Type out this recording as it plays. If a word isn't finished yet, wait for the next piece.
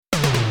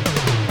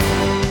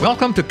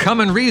Welcome to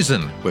Come and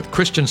Reason with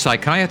Christian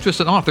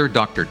psychiatrist and author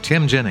Dr.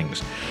 Tim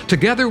Jennings.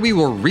 Together we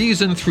will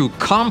reason through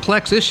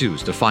complex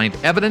issues to find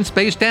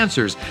evidence-based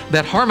answers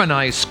that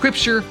harmonize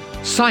Scripture,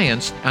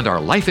 science, and our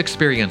life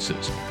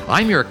experiences.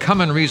 I'm your Come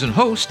and Reason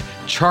host,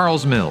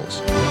 Charles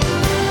Mills.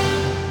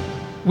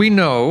 We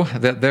know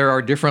that there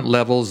are different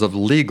levels of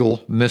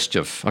legal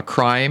mischief. A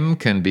crime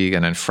can be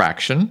an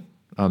infraction,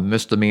 a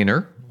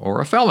misdemeanor,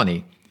 or a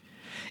felony.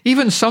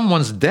 Even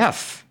someone's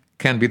death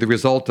can be the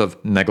result of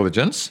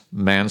negligence,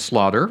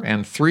 manslaughter,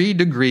 and 3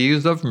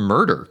 degrees of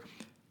murder.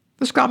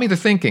 This got me to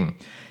thinking,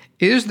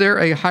 is there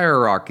a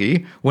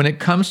hierarchy when it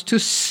comes to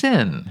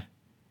sin?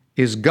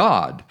 Is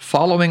God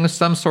following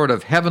some sort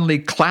of heavenly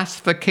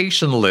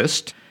classification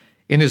list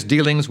in his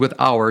dealings with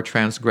our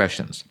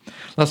transgressions?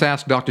 Let's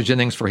ask Dr.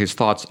 Jennings for his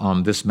thoughts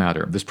on this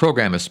matter. This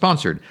program is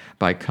sponsored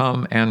by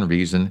Come and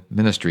Reason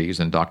Ministries,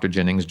 and Dr.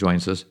 Jennings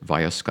joins us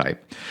via Skype.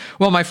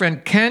 Well, my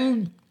friend,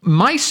 can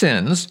my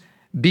sins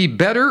be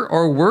better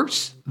or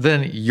worse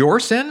than your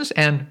sins,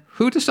 and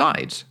who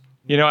decides?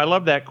 You know, I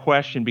love that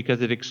question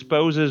because it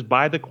exposes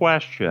by the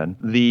question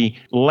the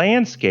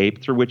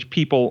landscape through which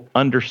people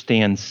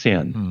understand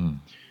sin.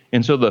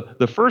 And so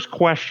the first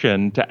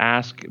question to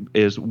ask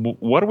is,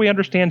 what do we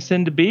understand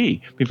sin to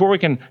be? Before we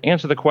can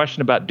answer the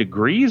question about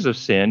degrees of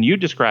sin, you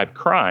described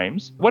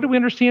crimes. What do we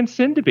understand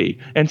sin to be?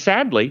 And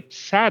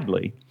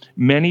sadly,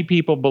 many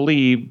people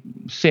believe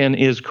sin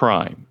is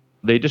crime.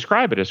 They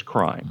describe it as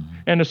crime.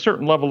 And a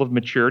certain level of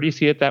maturity,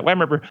 see it that way. I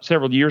remember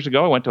several years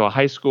ago, I went to a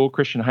high school,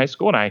 Christian high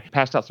school, and I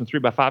passed out some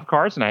 3x5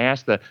 cards, and I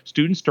asked the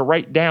students to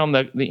write down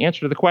the answer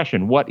to the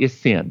question, what is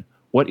sin?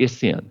 What is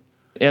sin?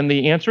 And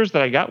the answers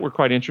that I got were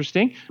quite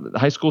interesting.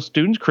 High school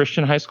students,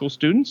 Christian high school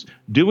students,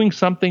 doing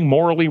something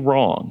morally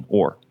wrong,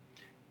 or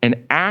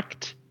an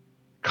act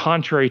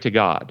contrary to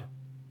God.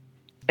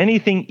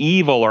 Anything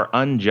evil or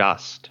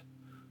unjust.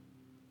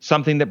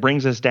 Something that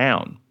brings us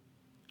down.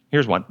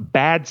 Here's one,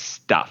 bad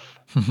stuff.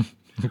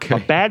 Okay. A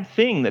bad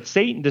thing that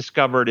Satan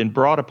discovered and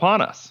brought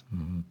upon us.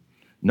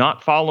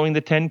 Not following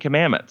the 10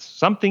 Commandments.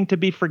 Something to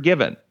be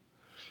forgiven.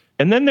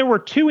 And then there were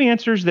 2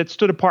 answers that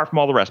stood apart from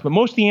all the rest. But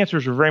most of the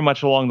answers were very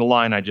much along the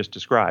line I just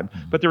described.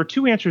 But there were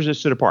 2 answers that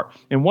stood apart.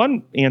 And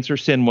one answer,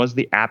 sin, was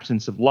the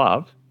absence of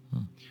love.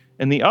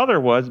 And the other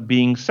was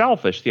being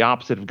selfish, the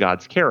opposite of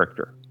God's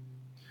character.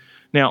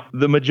 Now,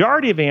 the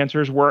majority of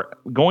answers were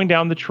going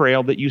down the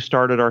trail that you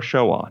started our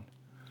show on.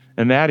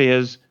 And that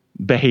is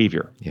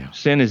behavior.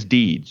 Sin is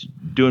deeds,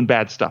 doing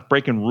bad stuff,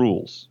 breaking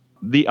rules.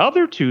 The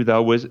other 2,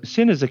 though, was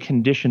sin is a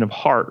condition of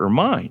heart or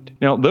mind.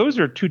 Now, those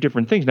are 2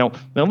 different things. Now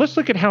let's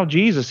look at how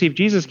see if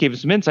Jesus gave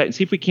us some insight and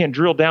see if we can't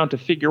drill down to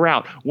figure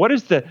out what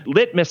is the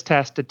litmus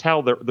test to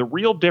tell the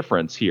real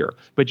difference here.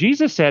 But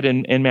Jesus said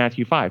in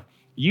Matthew 5,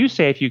 you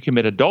say if you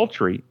commit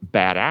adultery,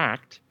 bad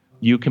act,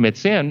 you commit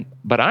sin.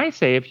 But I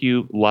say if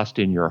you lust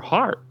in your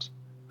heart.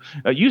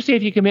 You say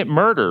if you commit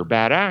murder,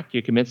 bad act,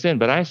 you commit sin.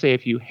 But I say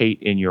if you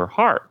hate in your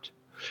heart.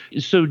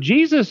 So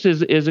Jesus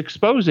is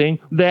exposing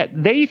that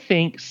they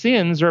think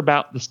sins are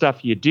about the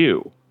stuff you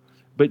do.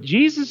 But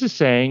Jesus is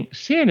saying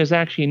sin is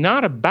actually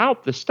not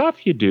about the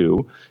stuff you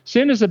do.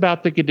 Sin is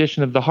about the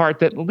condition of the heart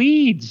that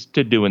leads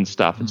to doing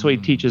stuff. And so he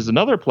teaches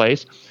another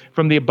place,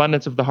 from the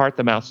abundance of the heart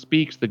the mouth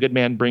speaks. The good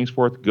man brings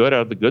forth good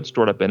out of the good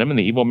stored up in him, and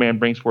the evil man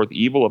brings forth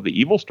evil of the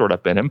evil stored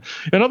up in him.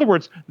 In other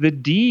words, the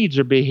deeds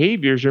or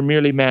behaviors are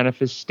merely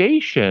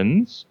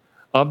manifestations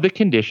of the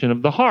condition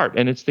of the heart.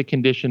 And it's the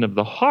condition of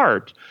the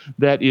heart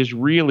that is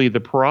really the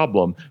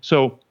problem.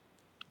 So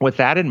with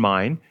that in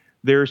mind,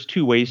 there's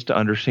 2 ways to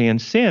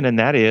understand sin, and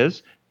that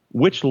is,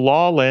 which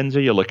law lens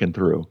are you looking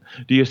through?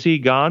 Do you see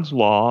God's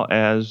law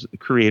as the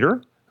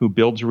creator who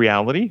builds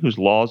reality, whose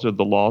laws are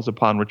the laws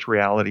upon which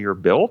reality are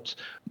built,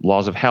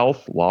 laws of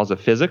health, laws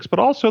of physics, but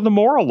also the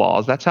moral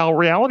laws? That's how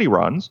reality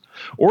runs.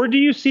 Or do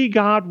you see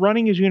God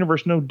running his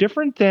universe no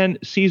different than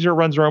Caesar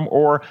runs Rome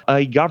or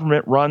a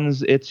government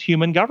runs its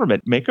human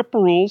government? Make up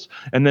rules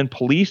and then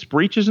police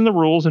breaches in the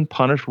rules and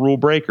punish rule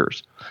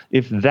breakers.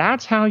 If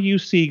that's how you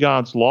see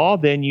God's law,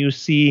 then you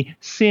see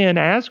sin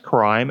as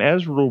crime,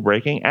 as rule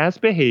breaking, as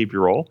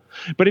behavioral.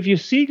 But if you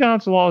see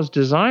God's law as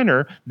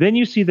designer, then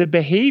you see the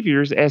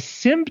behaviors as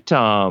symptoms,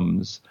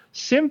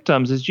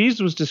 as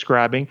Jesus was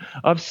describing,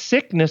 of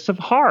sickness of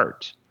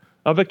heart,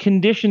 of a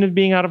condition of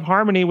being out of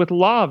harmony with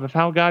love, of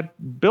how God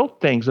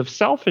built things, of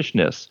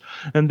selfishness.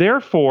 And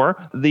therefore,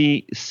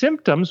 the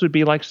symptoms would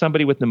be like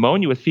somebody with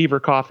pneumonia, with fever,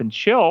 cough, and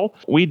chill.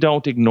 We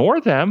don't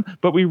ignore them,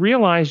 but we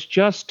realize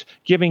just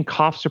giving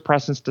cough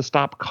suppressants to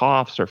stop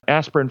coughs or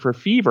aspirin for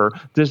fever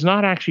does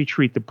not actually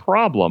treat the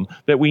problem,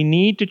 that we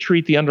need to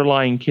treat the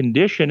underlying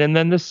condition, and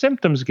then the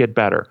symptoms get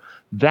better.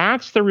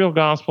 That's the real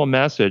gospel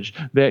message,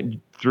 that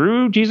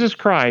Through Jesus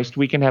Christ,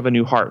 we can have a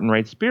new heart and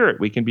right spirit.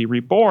 We can be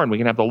reborn. We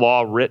can have the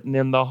law written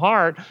in the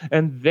heart,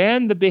 and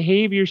then the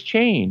behaviors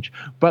change.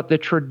 But the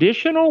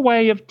traditional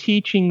way of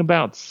teaching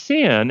about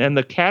sin and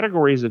the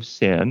categories of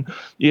sin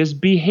is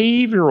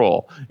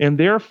behavioral, and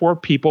therefore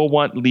people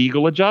want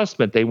legal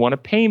adjustment. They want a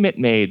payment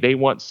made. They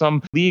want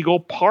some legal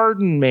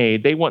pardon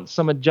made. They want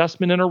some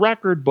adjustment in a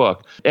record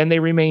book, and they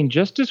remain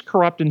just as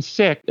corrupt and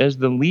sick as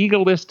the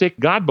legalistic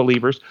God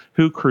believers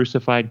who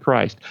crucified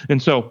Christ.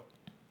 And so,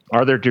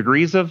 are there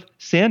degrees of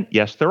sin?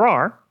 Yes, there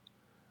are.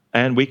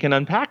 And we can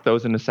unpack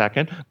those in a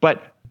second.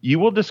 But you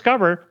will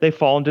discover they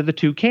fall into the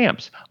two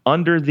camps.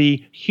 Under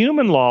the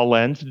human law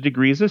lens, the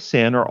degrees of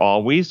sin are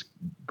always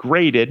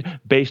graded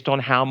based on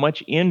how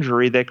much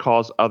injury they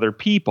cause other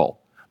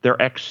people. They're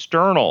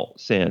external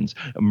sins.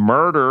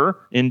 Murder,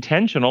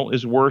 intentional,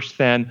 is worse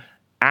than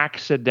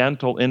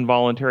accidental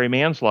involuntary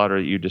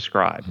manslaughter that you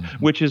described,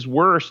 which is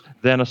worse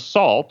than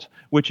assault,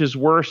 which is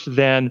worse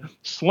than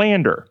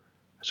slander.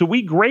 So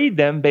we grade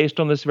them based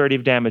on the severity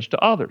of damage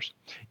to others.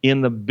 In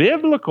the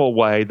biblical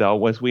way,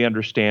 though, as we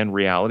understand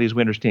reality, as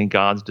we understand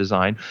God's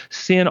design,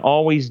 sin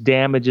always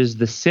damages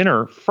the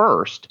sinner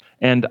first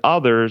and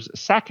others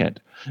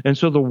second. And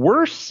so the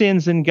worst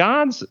sins in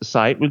God's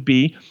sight would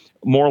be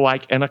more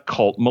like an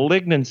occult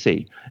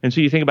malignancy. And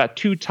so you think about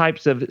two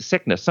types of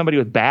sickness. Somebody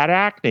with bad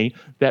acne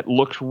that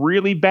looks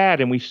really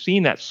bad, and we've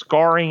seen that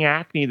scarring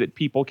acne that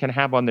people can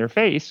have on their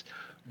face,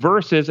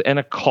 versus an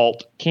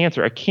occult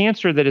cancer, a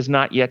cancer that is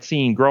not yet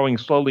seen, growing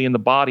slowly in the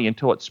body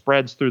until it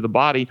spreads through the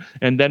body,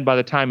 and then by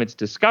the time it's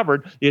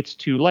discovered, it's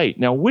too late.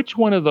 Now, which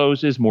one of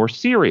those is more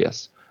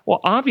serious? Well,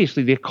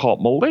 obviously, the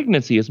occult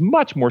malignancy is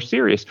much more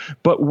serious,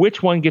 but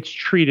which one gets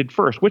treated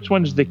first? Which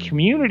one does the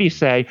community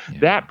say,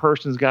 that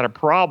person's got a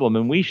problem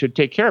and we should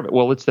take care of it?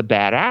 Well, it's the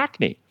bad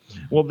acne.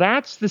 Well,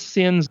 that's the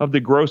sins of the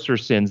grosser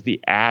sins, the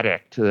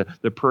addict,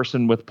 the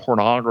person with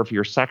pornography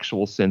or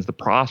sexual sins, the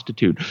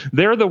prostitute.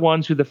 They're the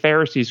ones who the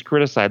Pharisees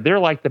criticized.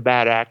 They're like the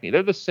bad acne.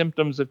 They're the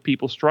symptoms of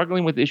people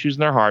struggling with issues in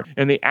their heart,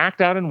 and they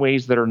act out in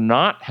ways that are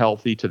not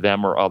healthy to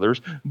them or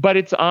others, but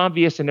it's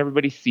obvious and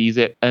everybody sees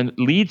it and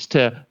leads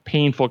to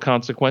painful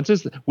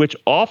consequences, which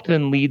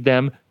often lead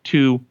them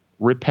to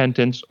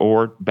repentance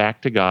or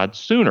back to God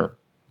sooner.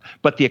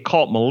 But the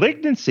occult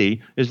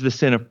malignancy is the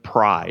sin of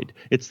pride.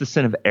 It's the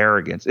sin of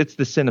arrogance. It's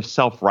the sin of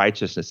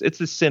self-righteousness. It's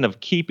the sin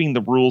of keeping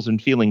the rules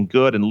and feeling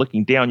good and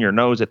looking down your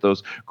nose at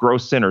those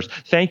gross sinners.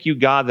 Thank you,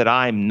 God, that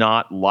I'm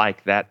not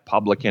like that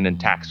publican and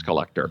tax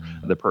collector,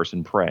 the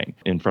person praying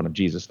in front of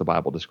Jesus, the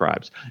Bible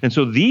describes. And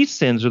so these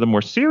sins are the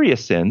more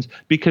serious sins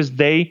because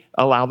they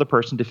allow the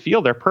person to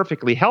feel they're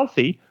perfectly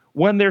healthy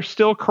when they're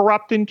still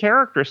corrupt in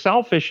character,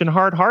 selfish and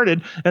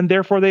hard-hearted, and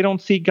therefore they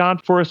don't seek God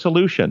for a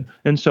solution.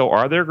 And so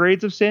are there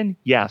grades of sin?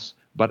 Yes,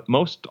 but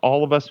most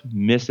all of us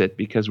miss it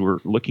because we're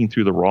looking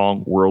through the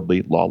wrong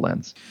worldly law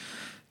lens.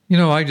 You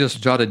know, I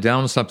just jotted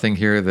down something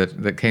here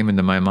that came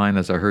into my mind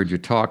as I heard you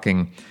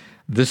talking.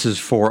 This is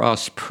for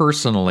us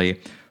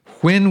personally.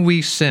 When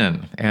we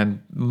sin,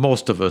 and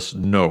most of us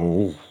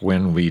know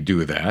when we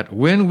do that,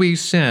 when we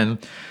sin,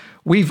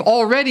 we've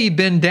already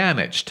been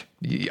damaged.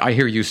 I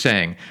hear you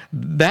saying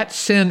that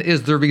sin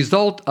is the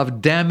result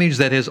of damage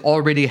that has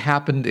already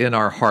happened in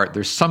our heart.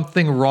 There's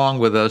something wrong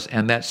with us,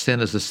 and that sin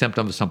is a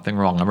symptom of something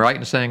wrong. Am I right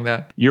in saying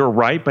that? You're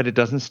right, but it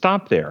doesn't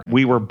stop there.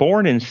 We were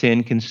born in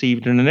sin,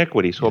 conceived in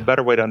iniquity. So a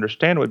better way to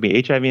understand it would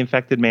be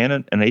HIV-infected man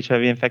and an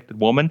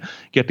HIV-infected woman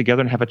get together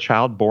and have a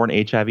child born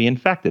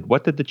HIV-infected.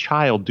 What did the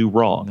child do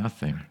wrong?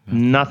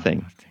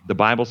 Nothing. The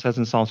Bible says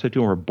in Psalm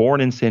 51, we're born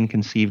in sin,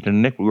 conceived in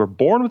iniquity. We were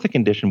born with a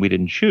condition we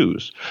didn't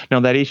choose. Now,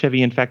 that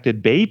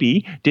HIV-infected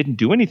baby didn't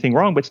do anything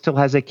wrong, but still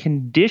has a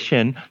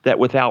condition that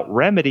without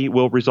remedy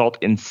will result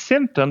in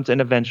symptoms and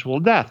eventual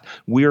death.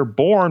 We are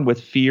born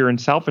with fear and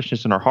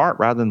selfishness in our heart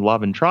rather than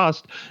love and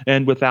trust.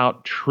 And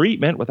without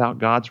treatment, without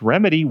God's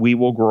remedy, we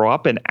will grow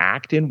up and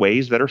act in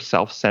ways that are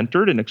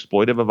self-centered and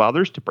exploitive of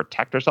others to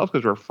protect ourselves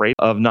because we're afraid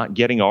of not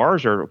getting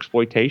ours or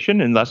exploitation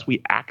unless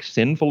we act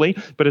sinfully.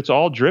 But it's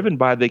all driven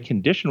by the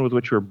condition with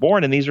which we're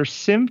born, and these are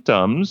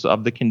symptoms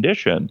of the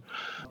condition.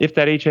 If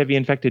that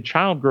HIV-infected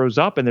child grows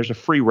up and there's a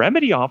free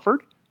remedy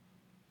offered,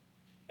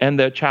 and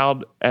the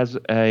child as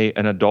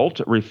an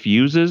adult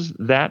refuses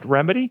that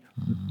remedy,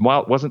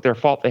 while it wasn't their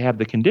fault they have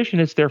the condition,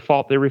 it's their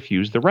fault they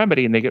refuse the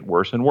remedy, and they get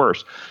worse and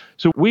worse.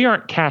 So we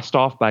aren't cast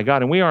off by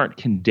God, and we aren't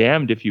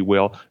condemned, if you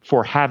will,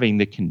 for having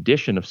the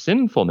condition of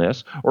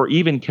sinfulness or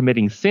even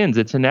committing sins.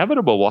 It's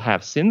inevitable we'll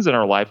have sins in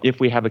our life if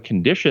we have a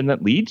condition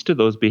that leads to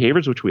those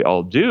behaviors, which we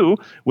all do.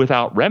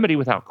 Without remedy,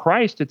 without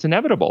Christ, it's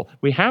inevitable.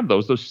 We have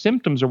those. Those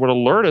symptoms are what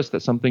alert us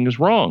that something is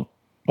wrong.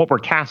 What we're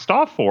cast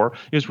off for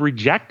is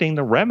rejecting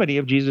the remedy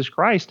of Jesus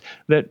Christ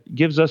that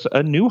gives us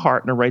a new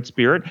heart and a right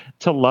spirit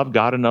to love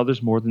God and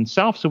others more than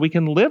self, so we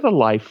can live a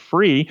life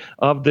free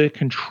of the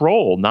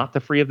control, not the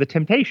free of the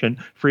temptation,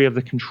 free of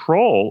the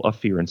control of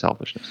fear and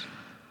selfishness.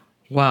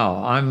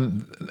 Wow,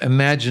 I'm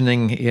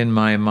imagining in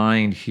my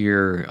mind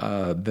here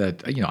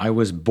that, I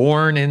was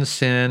born in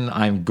sin.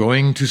 I'm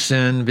going to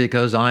sin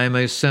because I'm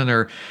a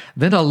sinner.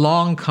 Then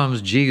along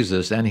comes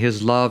Jesus and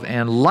his love,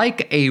 and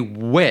like a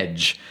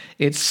wedge,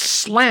 it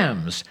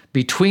slams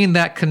between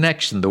that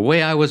connection, the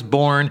way I was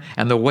born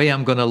and the way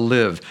I'm going to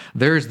live.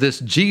 There's this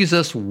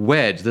Jesus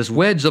wedge, this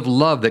wedge of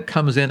love that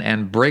comes in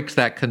and breaks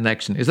that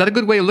connection. Is that a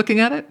good way of looking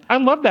at it? I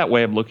love that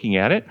way of looking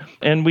at it.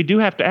 And we do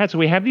have to add, so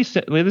we have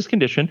this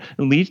condition.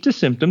 It leads to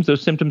symptoms.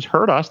 Those symptoms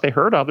hurt us. They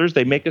hurt others.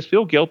 They make us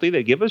feel guilty.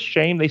 They give us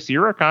shame. They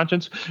sear our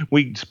conscience.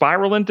 We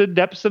spiral into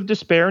depths of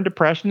despair and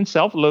depression and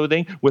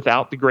self-loathing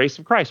without the grace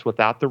of Christ,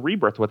 without the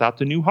rebirth, without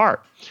the new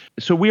heart.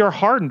 So we are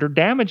hardened or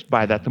damaged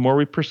by that the more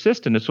we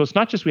persist in it. So it's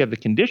not just we have the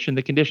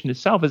condition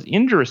itself is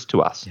injurious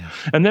to us. Yes.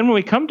 And then when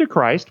we come to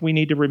Christ, we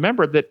need to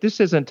remember that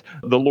this isn't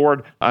the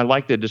Lord. I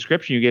like the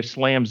description you gave,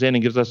 slams in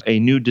and gives us a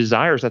new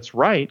desires. That's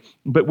right.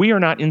 But we are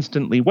not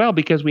instantly well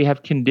because we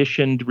have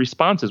conditioned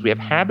responses. We have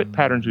habit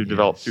patterns we've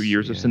developed through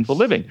years of sinful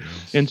living.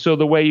 Yes. And so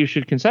the way you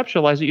should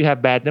conceptualize it, you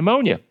have bad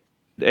pneumonia.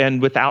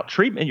 And without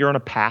treatment, you're on a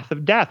path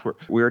of death.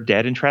 We're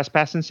dead in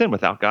trespass and sin.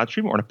 Without God's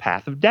treatment, we're on a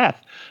path of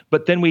death.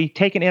 But then we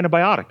take an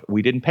antibiotic.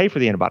 We didn't pay for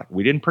the antibiotic.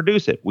 We didn't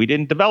produce it. We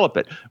didn't develop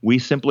it. We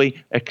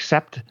simply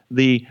accept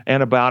the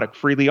antibiotic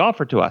freely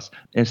offered to us.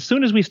 As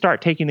soon as we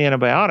start taking the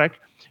antibiotic,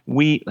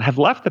 we have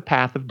left the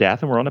path of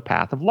death and we're on a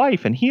path of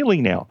life and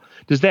healing now.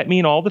 Does that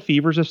mean all the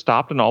fevers have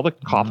stopped and all the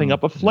coughing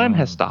up of phlegm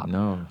has stopped?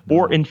 No.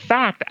 Or in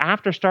fact,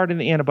 after starting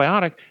the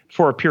antibiotic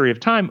for a period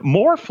of time,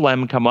 more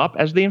phlegm come up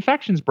as the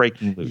infection's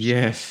breaking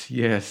loose.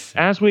 Yes.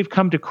 As we've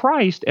come to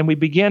Christ and we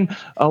begin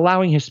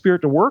allowing his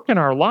Spirit to work in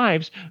our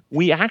lives,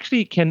 we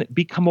actually can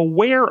become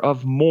aware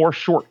of more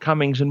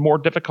shortcomings and more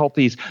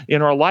difficulties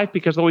in our life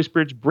because the Holy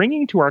Spirit's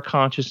bringing to our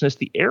consciousness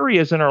the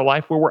areas in our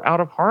life where we're out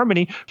of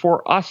harmony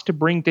for us to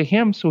bring to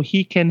him so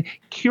he can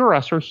cure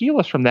us or heal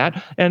us from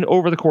that. And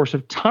over the course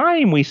of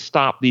time, we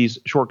stop these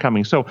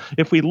shortcomings. So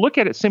if we look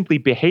at it simply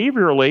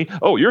behaviorally,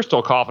 oh, you're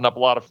still coughing up a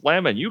lot of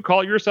phlegm and you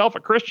call yourself a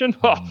Christian?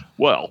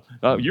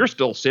 You're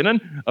still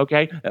sinning.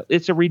 Okay.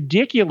 It's a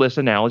ridiculous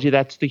analogy.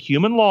 That's the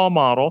human law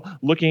model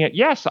looking at,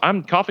 yes,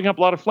 I'm coughing up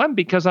a lot of phlegm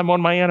because I'm on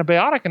my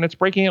antibiotic and it's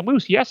breaking it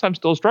loose. Yes, I'm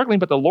still struggling,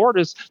 but the Lord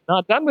is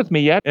not done with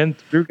me yet. And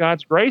through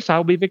God's grace,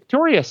 I'll be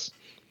victorious.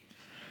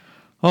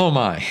 Oh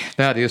my,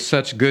 that is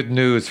such good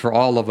news for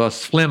all of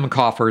us phlegm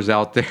coughers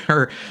out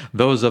there,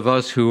 those of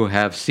us who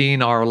have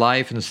seen our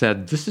life and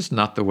said, this is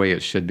not the way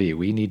it should be.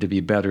 We need to be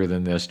better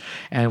than this.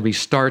 And we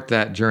start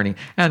that journey.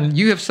 And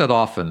you have said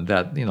often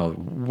that,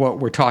 what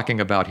we're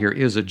talking about here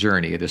is a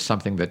journey. It is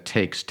something that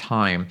takes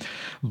time.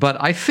 But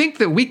I think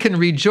that we can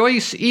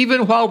rejoice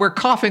even while we're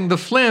coughing the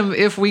phlegm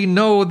if we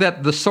know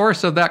that the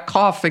source of that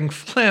coughing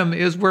phlegm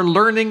is we're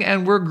learning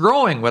and we're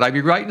growing. Would I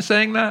be right in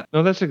saying that?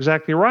 No, that's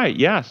exactly right.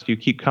 Yes, you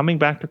keep coming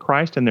back to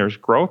Christ and there's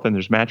growth and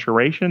there's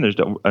maturation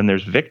and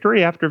there's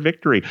victory after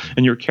victory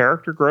and your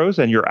character grows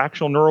and your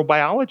actual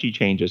neurobiology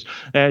changes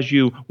as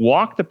you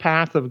walk the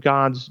path of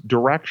God's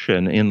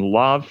direction in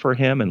love for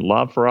him and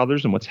love for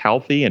others and what's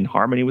healthy and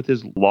harmony with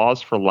his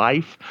laws for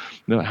life,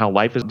 how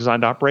life is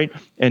designed to operate,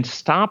 and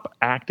stop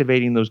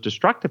activating those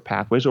destructive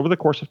pathways. Over the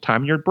course of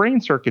time, your brain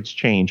circuits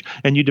change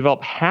and you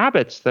develop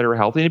habits that are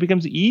healthy and it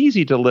becomes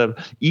easy to live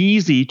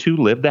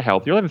the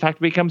healthier life. In fact,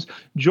 it becomes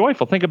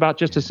joyful. Think about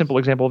just a simple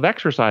example of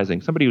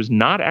exercising. Somebody who's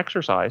not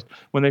exercised,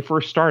 when they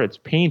first start, it's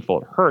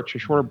painful, it hurts,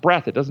 you're short of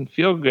breath, it doesn't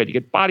feel good, you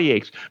get body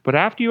aches. But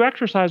after you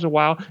exercise a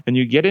while and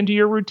you get into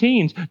your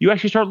routines, you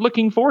actually start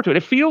looking forward to it.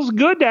 It feels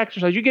good to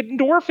exercise. You get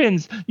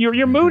endorphins,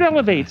 your mood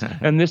elevates.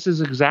 And this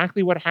is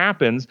exactly what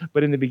happens.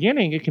 But in the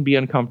beginning, it can be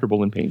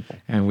uncomfortable and painful.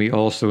 And we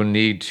also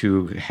need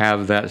to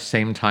have that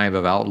same type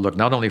of outlook,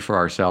 not only for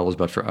ourselves,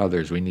 but for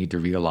others. We need to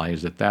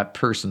realize that that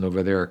person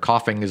over there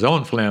coughing his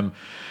own phlegm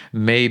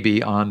may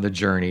be on the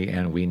journey,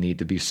 and we need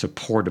to be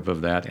supportive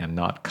of that and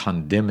not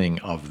condemning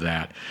of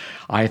that.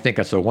 I think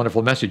that's a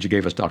wonderful message you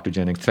gave us, Dr.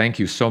 Jennings. Thank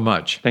you so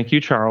much. Thank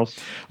you, Charles.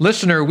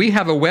 Listener, we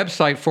have a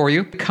website for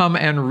you,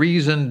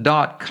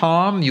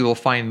 comeandreason.com. You will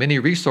find many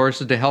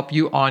resources to help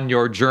you on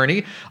your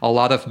journey. A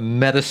lot of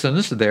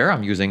medicines there.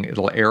 I'm using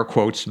little air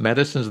quotes,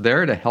 medicines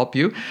there to help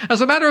you.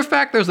 As a matter of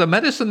fact, there's a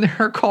medicine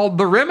there called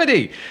The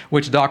Remedy,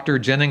 which Dr.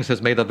 Jennings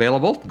has made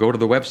available. Go to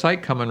the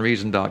website,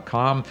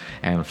 comeandreason.com,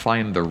 and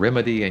find The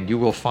Remedy, and you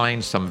will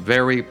find some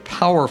very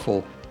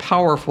powerful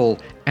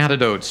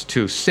antidotes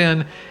to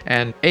sin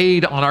and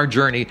aid on our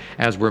journey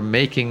as we're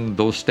making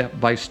those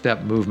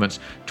step-by-step movements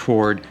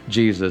toward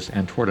Jesus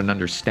and toward an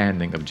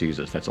understanding of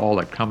Jesus. That's all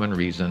at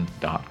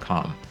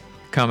comeandreason.com.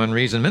 Come and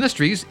Reason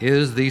Ministries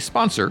is the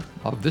sponsor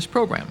of this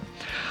program.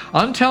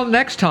 Until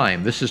next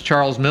time, this is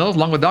Charles Mills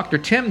along with Dr.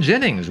 Tim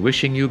Jennings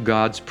wishing you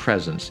God's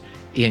presence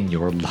in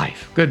your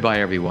life. Goodbye,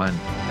 everyone.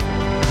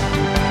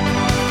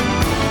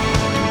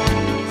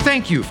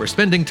 Thank you for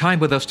spending time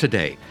with us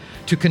today.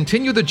 To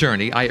continue the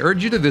journey, I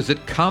urge you to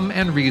visit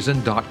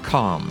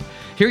comeandreason.com.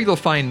 Here you'll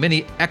find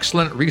many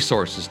excellent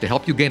resources to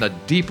help you gain a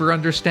deeper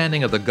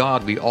understanding of the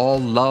God we all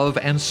love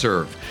and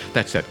serve.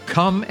 That's at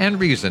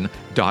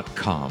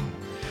comeandreason.com.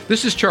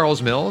 This is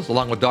Charles Mills,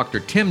 along with Dr.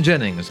 Tim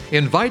Jennings,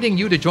 inviting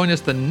you to join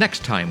us the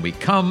next time we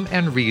come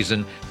and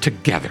reason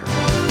together.